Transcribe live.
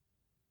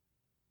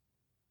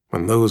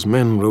When those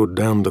men rode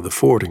down to the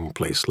fording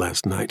place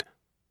last night,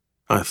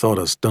 I thought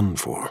us done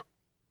for.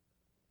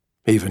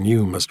 Even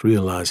you must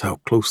realize how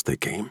close they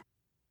came.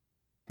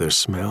 Their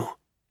smell,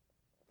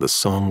 the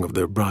song of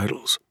their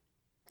bridles,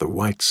 the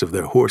whites of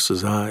their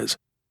horses' eyes.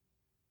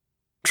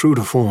 True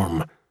to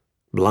form,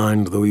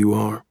 blind though you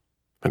are,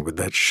 and with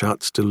that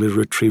shot still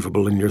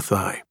irretrievable in your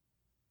thigh,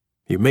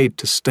 you made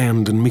to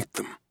stand and meet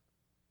them.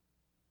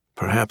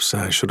 Perhaps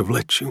I should have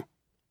let you.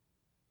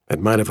 It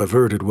might have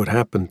averted what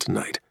happened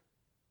tonight,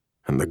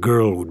 and the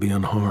girl would be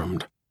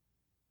unharmed.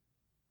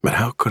 But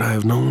how could I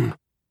have known?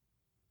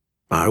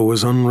 I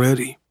was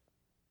unready,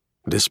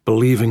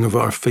 disbelieving of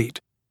our fate,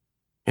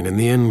 and in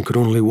the end could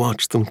only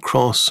watch them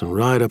cross and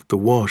ride up the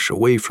wash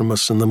away from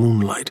us in the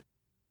moonlight.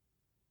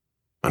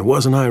 And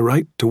wasn't I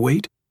right to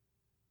wait?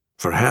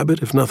 For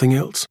habit, if nothing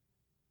else?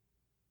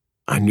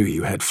 I knew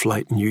you had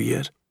flight in you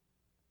yet.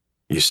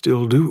 You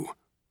still do,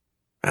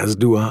 as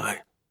do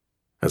I,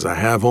 as I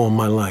have all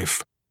my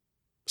life,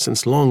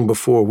 since long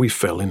before we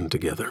fell in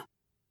together.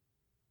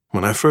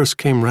 When I first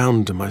came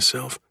round to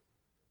myself,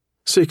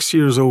 6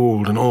 years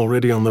old and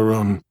already on the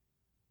run,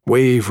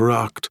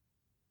 wave-rocked,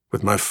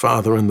 with my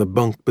father in the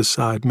bunk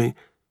beside me,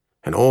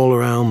 and all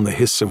around the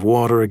hiss of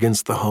water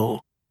against the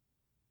hull.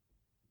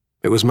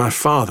 It was my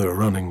father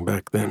running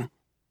back then,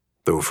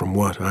 though from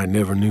what I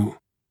never knew.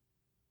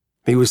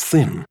 He was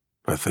thin,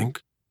 I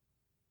think.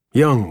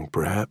 Young,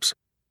 perhaps.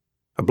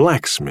 A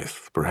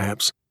blacksmith,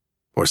 perhaps,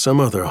 or some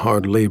other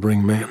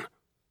hard-laboring man,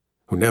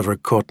 who never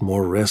caught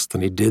more rest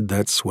than he did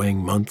that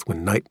swaying month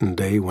when night and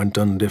day went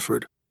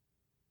undiffered,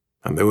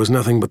 and there was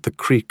nothing but the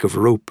creak of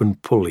rope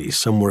and pulley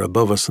somewhere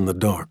above us in the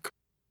dark.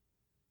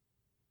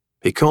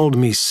 He called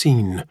me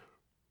Scene,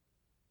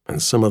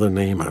 and some other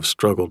name I've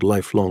struggled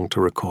lifelong to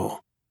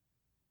recall.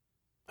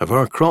 Of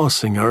our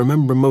crossing, I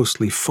remember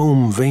mostly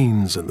foam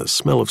veins and the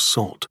smell of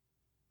salt,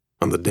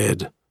 and the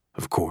dead,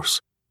 of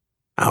course,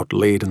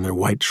 outlaid in their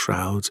white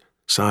shrouds,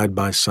 side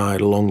by side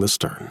along the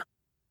stern.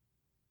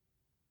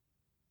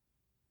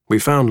 We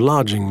found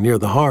lodging near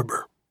the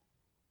harbor.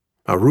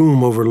 A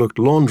room overlooked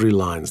laundry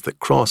lines that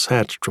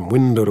cross-hatched from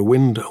window to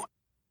window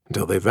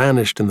until they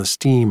vanished in the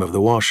steam of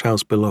the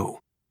wash-house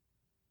below.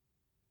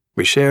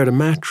 We shared a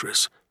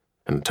mattress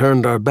and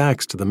turned our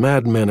backs to the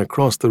madman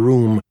across the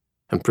room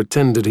and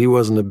pretended he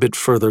wasn't a bit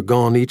further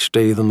gone each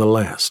day than the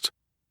last.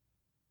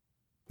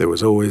 There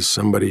was always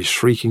somebody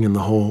shrieking in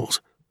the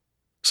halls,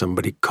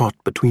 somebody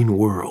caught between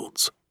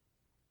worlds.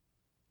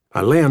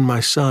 I lay on my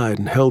side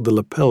and held the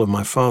lapel of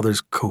my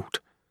father's coat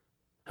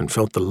and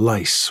felt the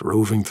lice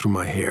roving through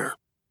my hair.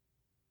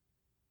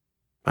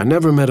 I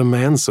never met a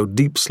man so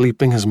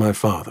deep-sleeping as my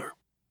father.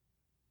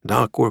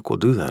 Dock work will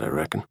do that, I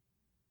reckon.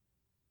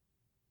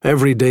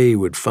 Every day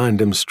would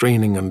find him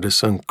straining under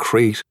some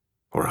crate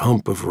or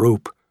hump of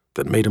rope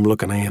that made him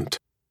look an ant.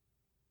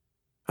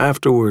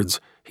 Afterwards,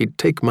 he'd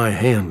take my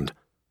hand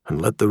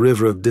and let the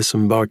river of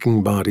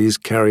disembarking bodies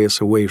carry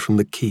us away from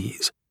the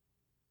quays,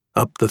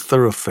 up the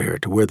thoroughfare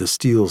to where the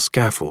steel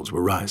scaffolds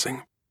were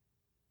rising.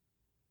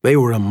 They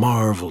were a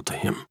marvel to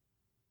him,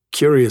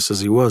 curious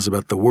as he was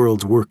about the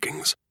world's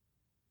workings.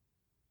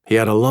 He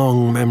had a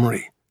long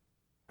memory,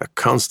 a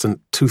constant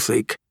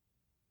toothache,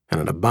 and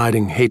an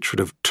abiding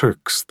hatred of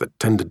Turks that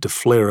tended to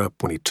flare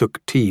up when he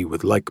took tea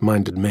with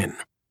like-minded men.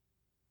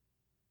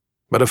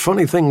 But a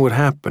funny thing would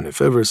happen if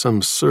ever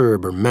some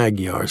Serb or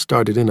Magyar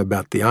started in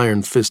about the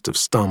Iron Fist of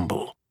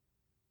Stamboul.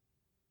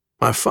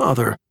 My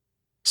father,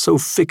 so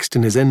fixed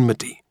in his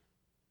enmity,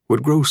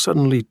 would grow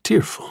suddenly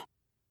tearful.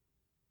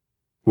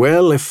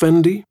 "Well,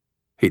 Effendi,"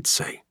 he'd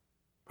say,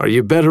 "are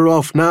you better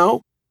off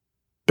now?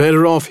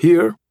 Better off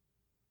here?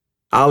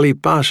 Ali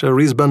Pasha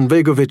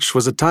Rizbanbegovich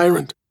was a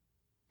tyrant,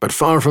 but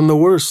far from the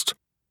worst.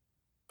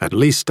 At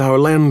least our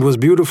land was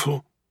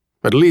beautiful.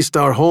 At least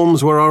our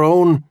homes were our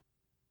own."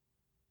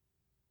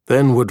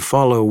 Then would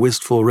follow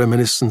wistful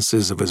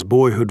reminiscences of his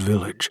boyhood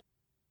village,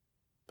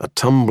 a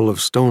tumble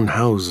of stone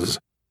houses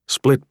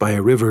split by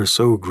a river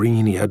so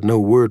green he had no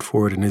word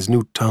for it in his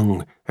new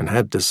tongue and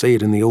had to say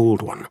it in the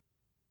old one,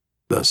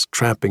 thus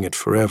trapping it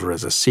forever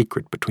as a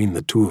secret between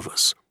the two of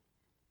us.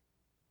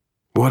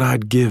 What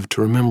I'd give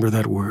to remember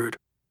that word.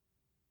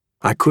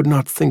 I could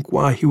not think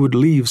why he would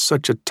leave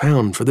such a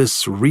town for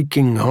this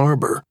reeking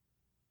harbor,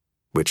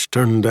 which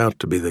turned out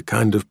to be the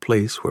kind of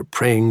place where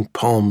praying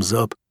palms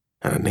up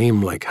and a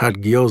name like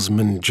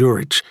Hadgiosman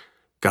Juric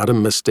got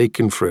him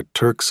mistaken for a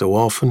Turk so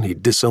often he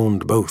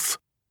disowned both.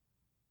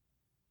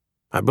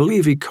 I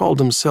believe he called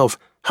himself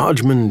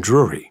Hodgman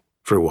Drury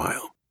for a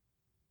while,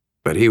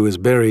 but he was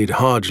buried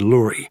Hodge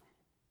Lurie,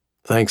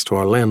 thanks to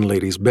our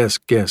landlady's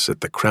best guess at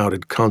the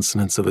crowded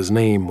consonants of his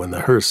name when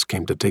the hearse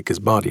came to take his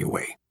body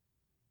away.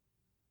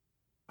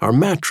 Our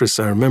mattress,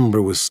 I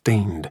remember, was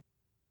stained.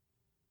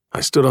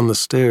 I stood on the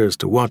stairs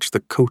to watch the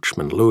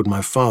coachman load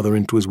my father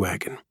into his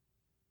wagon.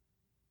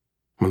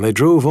 When they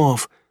drove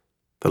off,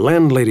 the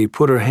landlady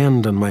put her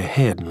hand on my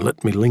head and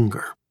let me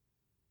linger.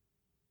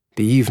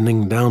 The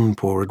evening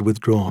downpour had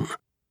withdrawn,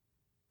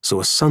 so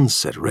a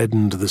sunset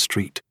reddened the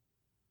street.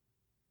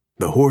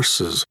 The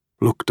horses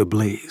looked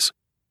ablaze.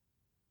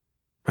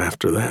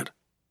 After that,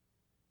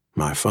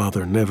 My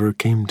father never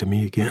came to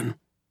me again.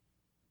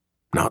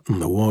 Not in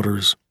the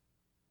waters,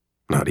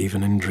 not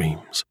even in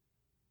dreams.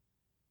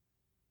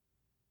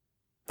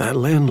 That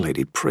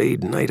landlady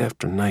prayed night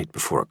after night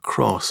before a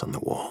cross on the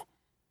wall.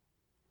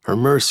 Her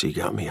mercy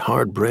got me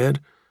hard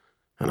bread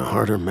and a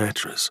harder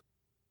mattress.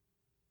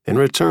 In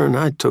return,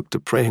 I took to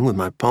praying with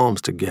my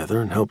palms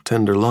together and helped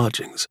tend her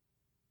lodgings.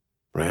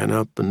 Ran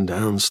up and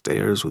down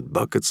stairs with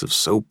buckets of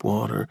soap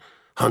water,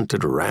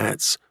 hunted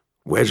rats,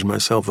 wedged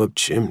myself up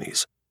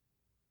chimneys.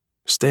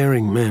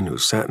 Staring men who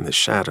sat in the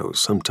shadows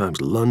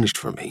sometimes lunged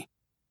for me.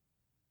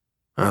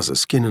 I was a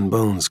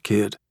skin-and-bones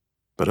kid,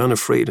 but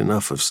unafraid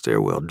enough of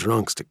stairwell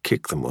drunks to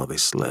kick them while they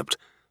slept,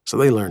 so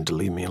they learned to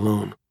leave me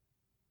alone.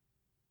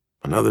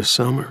 Another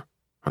summer,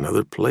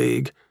 another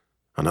plague,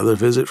 another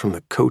visit from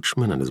the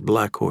coachman and his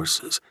black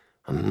horses,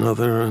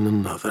 another and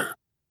another.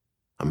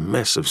 A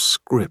mess of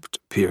script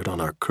appeared on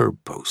our curb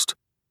post.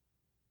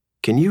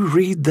 "Can you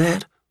read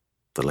that?"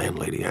 the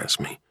landlady asked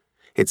me.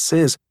 "It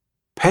says,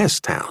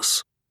 pest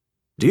house.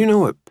 Do you know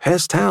what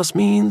pest house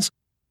means?"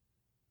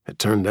 It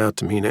turned out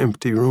to mean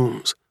empty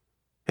rooms,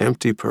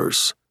 empty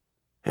purse,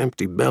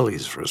 empty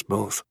bellies for us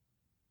both.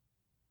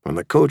 When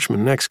the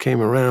coachman next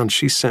came around,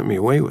 she sent me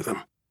away with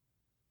him.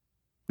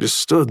 Just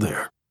stood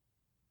there,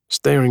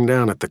 staring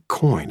down at the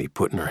coin he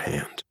put in her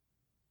hand.